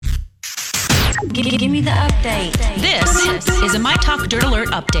Give me the update. This is a myTalk Dirt Alert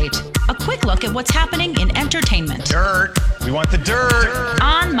update. A quick look at what's happening in entertainment. Dirt. We want the dirt.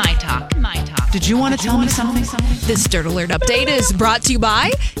 On myTalk. Did you want to tell me something? This Dirt Alert update is brought to you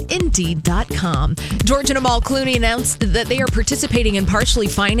by Indeed.com. George and Amal Clooney announced that they are participating in partially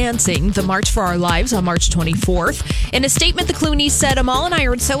financing the March for Our Lives on March 24th. In a statement, the Clooneys said, Amal and I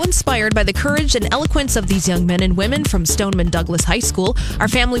are so inspired by the courage and eloquence of these young men and women from Stoneman Douglas High School. Our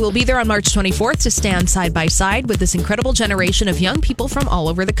family will be there on March 24th to stand side by side with this incredible generation of young people from all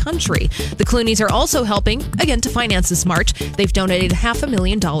over the country. The Clooneys are also helping, again, to finance this march. They've donated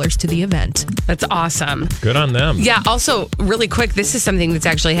 $500,000 to the event. That's awesome. Good on them. Yeah, also, really quick, this is something that's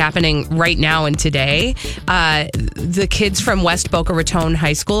actually happening right now and today. The kids from West Boca Raton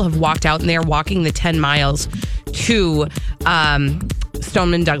High School have walked out, and they're walking the 10 miles to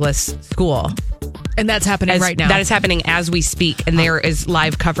Stoneman Douglas School. And that's happening right now. That is happening as we speak, and there is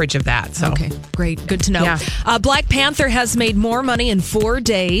live coverage of that. So. Okay, great. Good to know. Yeah. Black Panther has made more money in 4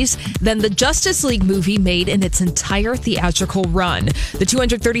 days than the Justice League movie made in its entire theatrical run. The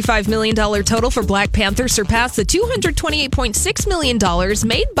 $235 million total for Black Panther surpassed the $228.6 million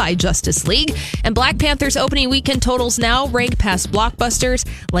made by Justice League. And Black Panther's opening weekend totals now rank past blockbusters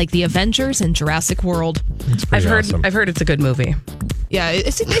like The Avengers and Jurassic World. I've heard it's a good movie. Yeah,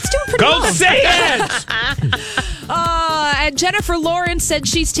 it's doing pretty well. Go say it! And Jennifer Lawrence said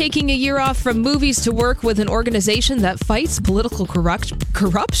she's taking a year off from movies to work with an organization that fights political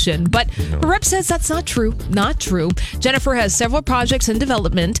corruption. But her rep says that's not true. Not true. Jennifer has several projects in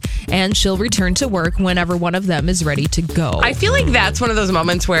development, and she'll return to work whenever one of them is ready to go. I feel like that's one of those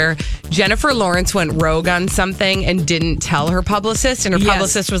moments where Jennifer Lawrence went rogue on something and didn't tell her publicist, and her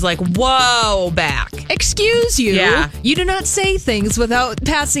publicist was like, whoa, back. Excuse you. Yeah. You do not say things without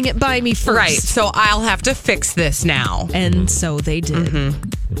passing it by me first. Right, so I'll have to fix this now. And so they did.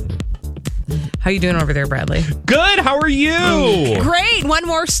 How you doing over there, Bradley? Good. How are you? Great. One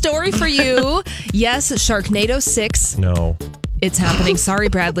more story for you. Yes, Sharknado 6. No. It's happening. Sorry,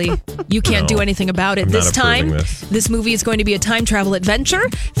 Bradley. You can't do anything about it. I'm This not time, approving this movie is going to be a time travel adventure.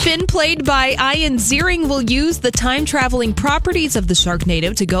 Finn, played by Ian Ziering, will use the time-traveling properties of the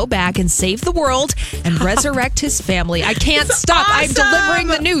Sharknado to go back and save the world and resurrect his family. I can't stop. awesome. I'm delivering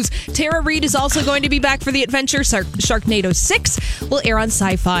the news. Tara Reid is also going to be back for the adventure. Sharknado 6 will air on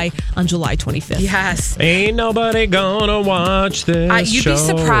Sci-Fi on July 25th. Yes. Ain't nobody gonna watch this You'd show. be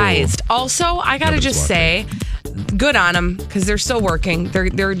surprised. Also, I gotta Nobody's just say, good on them, because they're still working. They're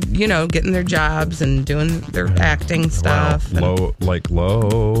getting their jobs and doing their acting stuff. Well,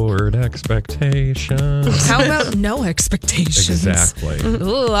 lowered expectations. How about no expectations? Exactly.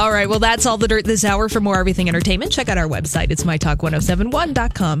 Ooh, all right. Well, that's all the dirt this hour. For more everything entertainment, check out our website. It's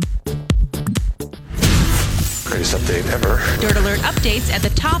mytalk1071.com. Greatest update ever. Dirt Alert updates at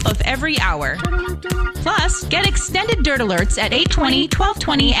the top of every hour. Plus, get extended Dirt Alerts at 8:20,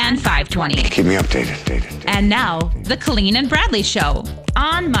 12:20, and 5:20. Keep me updated. And now, the Colleen and Bradley Show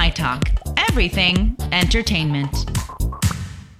on myTalk. Everything entertainment.